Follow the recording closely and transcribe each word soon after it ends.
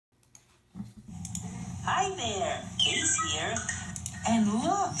Hi there, Case here. And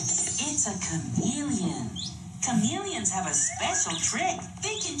look, it's a chameleon. Chameleons have a special trick.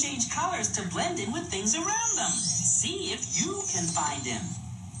 They can change colors to blend in with things around them. See if you can find him.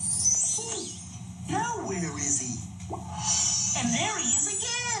 Now where is he? And there he is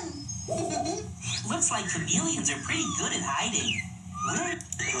again. Looks like chameleons are pretty good at hiding. Where'd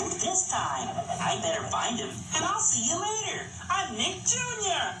he go this time? I better find him, and I'll see you later. I'm Nick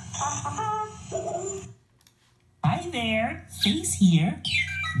Jr. Hi there, Face here.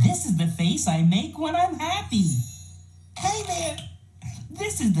 This is the face I make when I'm happy. Hi there.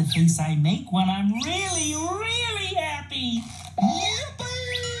 This is the face I make when I'm really, really happy. Yippee!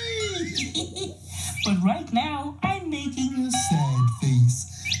 But right now, I'm making a sad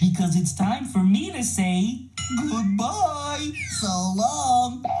face because it's time for me to say goodbye. So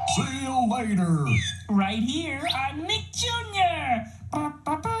long. See you later. Right here on Nick Jr.